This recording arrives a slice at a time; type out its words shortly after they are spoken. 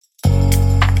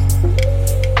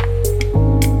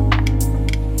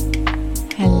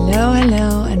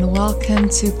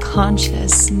to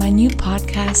Conscious, my new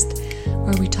podcast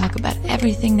where we talk about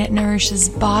everything that nourishes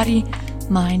body,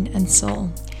 mind, and soul.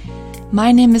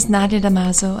 My name is Nadia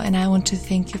Damaso, and I want to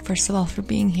thank you first of all for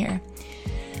being here.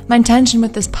 My intention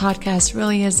with this podcast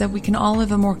really is that we can all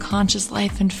live a more conscious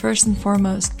life, and first and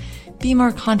foremost, be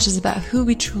more conscious about who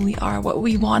we truly are, what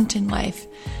we want in life,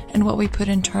 and what we put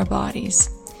into our bodies.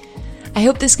 I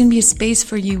hope this can be a space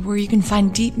for you where you can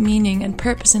find deep meaning and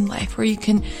purpose in life, where you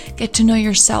can get to know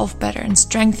yourself better and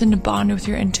strengthen the bond with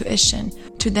your intuition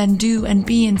to then do and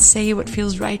be and say what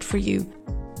feels right for you.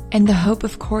 And the hope,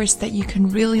 of course, that you can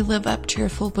really live up to your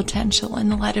full potential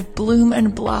and let it bloom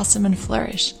and blossom and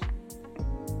flourish.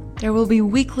 There will be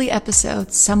weekly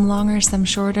episodes, some longer, some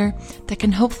shorter, that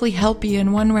can hopefully help you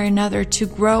in one way or another to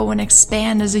grow and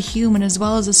expand as a human as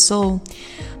well as a soul.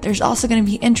 There's also going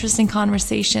to be interesting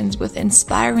conversations with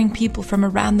inspiring people from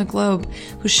around the globe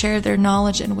who share their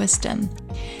knowledge and wisdom.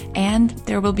 And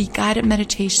there will be guided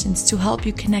meditations to help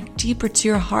you connect deeper to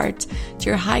your heart, to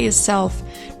your highest self,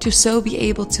 to so be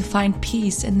able to find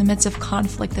peace in the midst of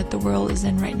conflict that the world is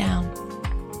in right now.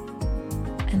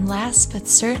 And last but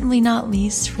certainly not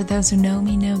least, for those who know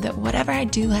me know that whatever I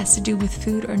do has to do with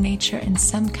food or nature in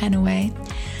some kind of way.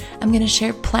 I'm going to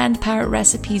share plant-powered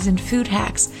recipes and food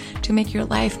hacks to make your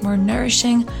life more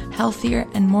nourishing, healthier,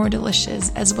 and more delicious,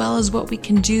 as well as what we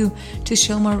can do to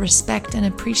show more respect and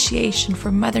appreciation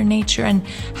for Mother Nature and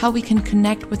how we can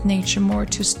connect with nature more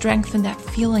to strengthen that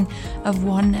feeling of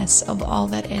oneness of all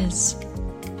that is.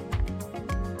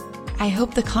 I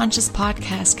hope the Conscious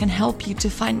Podcast can help you to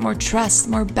find more trust,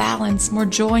 more balance, more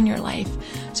joy in your life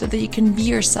so that you can be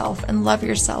yourself and love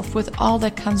yourself with all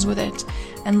that comes with it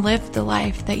and live the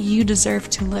life that you deserve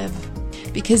to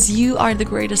live. Because you are the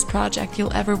greatest project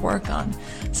you'll ever work on.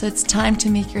 So it's time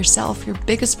to make yourself your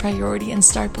biggest priority and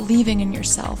start believing in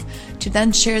yourself to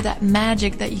then share that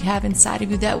magic that you have inside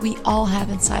of you, that we all have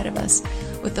inside of us,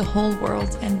 with the whole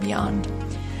world and beyond.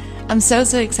 I'm so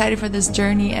excited for this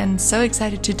journey and so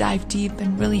excited to dive deep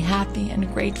and really happy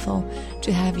and grateful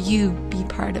to have you be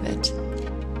part of it.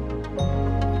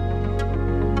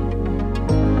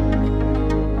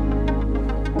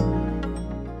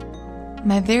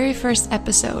 My very first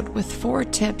episode with 4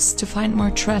 tips to find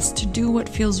more trust to do what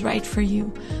feels right for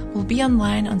you will be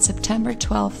online on September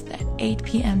 12th at 8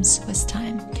 p.m. Swiss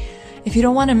time. If you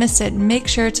don't want to miss it, make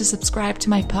sure to subscribe to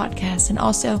my podcast. And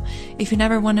also, if you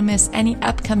never want to miss any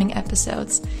upcoming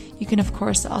episodes, you can of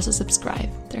course also subscribe.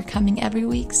 They're coming every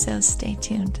week, so stay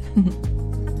tuned.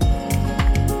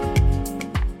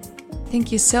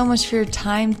 Thank you so much for your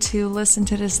time to listen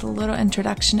to this little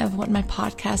introduction of what my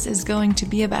podcast is going to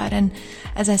be about. And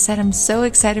as I said, I'm so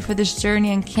excited for this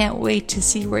journey and can't wait to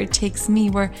see where it takes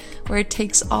me, where it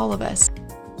takes all of us.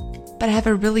 But I have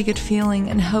a really good feeling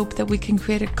and hope that we can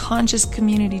create a conscious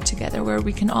community together where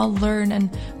we can all learn and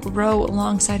grow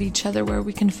alongside each other, where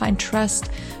we can find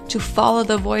trust to follow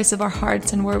the voice of our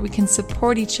hearts, and where we can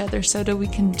support each other so that we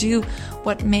can do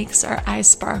what makes our eyes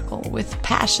sparkle with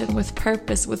passion, with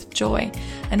purpose, with joy,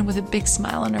 and with a big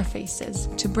smile on our faces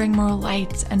to bring more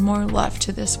light and more love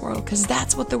to this world, because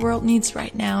that's what the world needs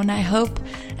right now. And I hope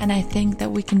and I think that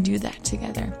we can do that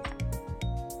together.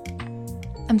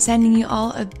 I'm sending you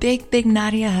all a big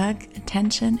Nadia hug.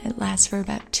 Attention, it lasts for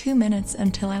about 2 minutes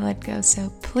until I let go, so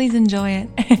please enjoy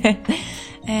it.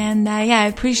 And I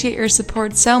appreciate your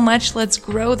support so much. Let's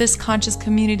grow this conscious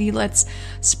community. Let's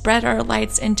spread our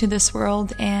lights into this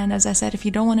world. And as I said, if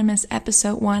you don't want to miss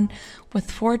episode 1 with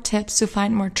 4 tips to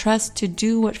find more trust to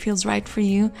do what feels right for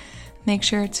you, make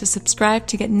sure to subscribe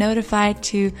to get notified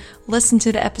to listen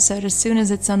to the episode as soon as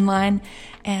it's online,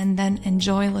 and then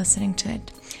enjoy listening to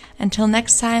it. Until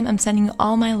next time, I'm sending you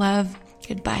all my love.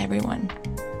 Goodbye, everyone.